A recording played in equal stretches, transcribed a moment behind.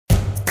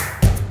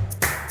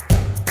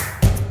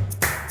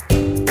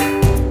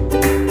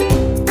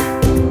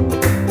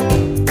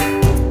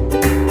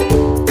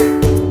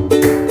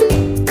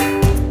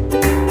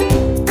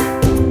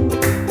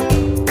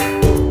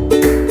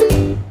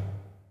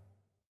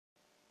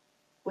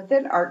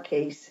Within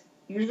ArkCase,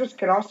 users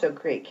can also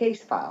create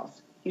case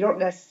files. You don't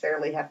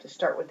necessarily have to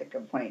start with a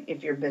complaint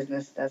if your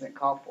business doesn't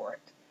call for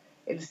it.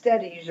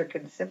 Instead, a user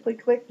can simply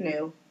click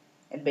New,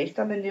 and based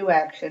on the new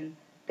action,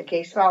 the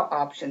case file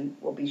option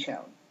will be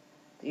shown.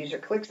 The user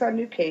clicks on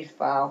New Case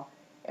File,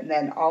 and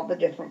then all the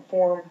different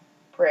form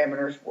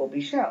parameters will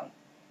be shown.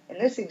 In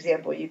this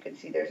example, you can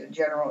see there's a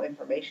General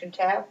Information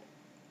tab,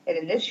 an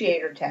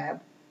Initiator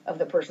tab of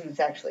the person that's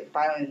actually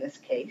filing this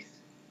case,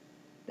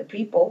 the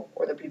people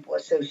or the people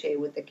associated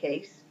with the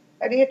case,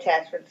 any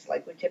attachments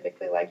like we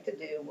typically like to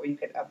do where you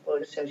can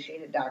upload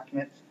associated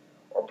documents,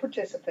 or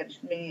participants,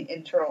 meaning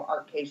internal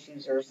ArkCase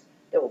users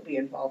that will be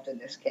involved in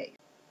this case.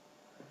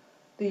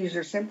 The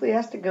user simply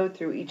has to go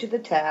through each of the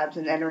tabs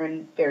and enter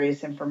in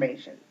various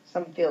information.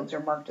 Some fields are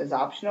marked as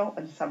optional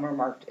and some are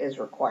marked as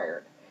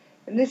required.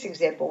 In this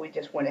example, we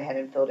just went ahead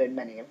and filled in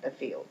many of the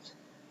fields.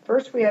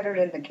 First, we entered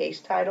in the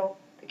case title,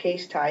 the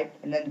case type,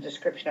 and then a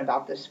description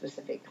about this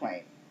specific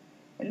claim.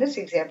 In this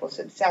example,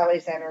 since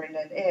Sally's entering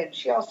it in,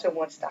 she also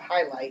wants to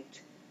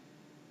highlight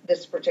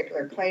this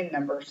particular claim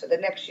number so the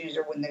next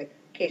user, when the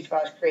case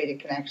file is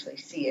created, can actually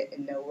see it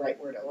and know right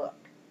where to look.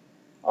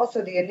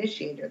 Also, the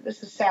initiator.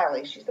 This is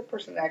Sally. She's the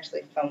person that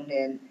actually phoned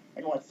in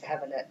and wants to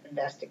have an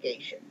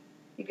investigation.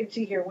 You can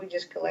see here we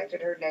just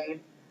collected her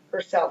name, her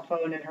cell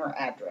phone, and her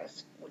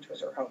address, which was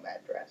her home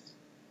address.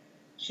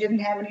 She didn't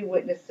have any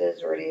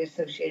witnesses or any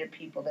associated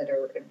people that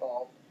are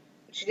involved.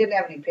 She didn't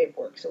have any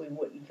paperwork, so we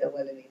wouldn't fill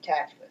in any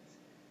attachments.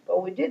 But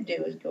what we did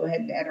do is go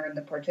ahead and enter in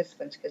the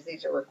participants because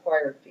these are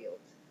required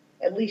fields,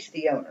 at least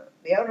the owner.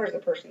 The owner is the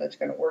person that's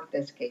going to work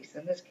this case.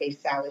 In this case,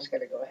 Sally's going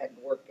to go ahead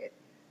and work it.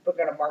 We're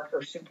going to mark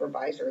her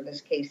supervisor. In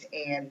this case,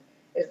 Anne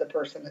is the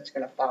person that's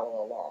going to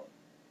follow along.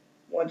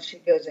 Once she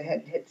goes ahead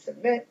and hits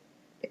submit,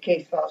 the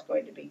case file is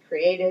going to be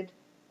created.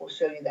 We'll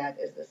show you that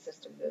as the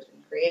system goes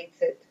and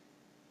creates it.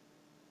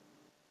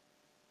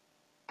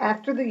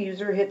 After the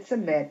user hits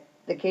submit,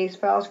 the case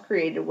file is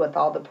created with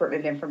all the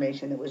pertinent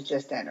information that was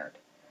just entered.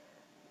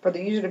 For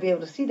the user to be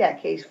able to see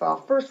that case file,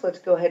 first let's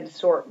go ahead and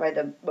sort by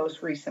the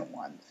most recent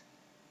ones.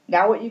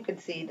 Now what you can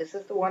see, this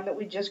is the one that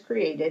we just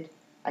created.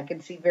 I can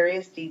see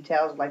various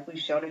details like we've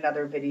shown in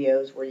other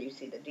videos where you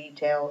see the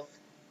details.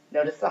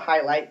 Notice the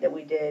highlight that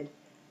we did,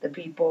 the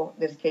people,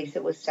 in this case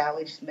it was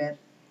Sally Smith,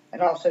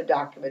 and also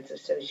documents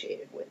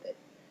associated with it.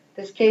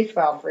 This case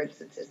file, for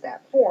instance, is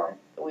that form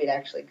that we had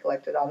actually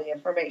collected all the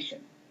information.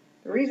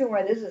 The reason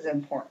why this is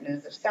important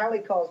is if Sally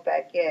calls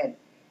back in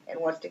and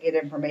wants to get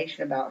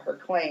information about her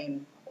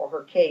claim or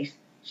her case,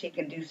 she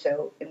can do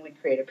so, and we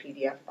create a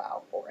PDF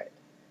file for it.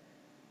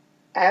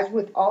 As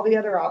with all the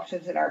other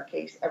options in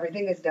ArkCase,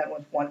 everything is done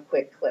with one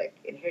quick click,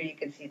 and here you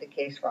can see the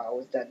case file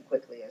was done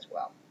quickly as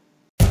well.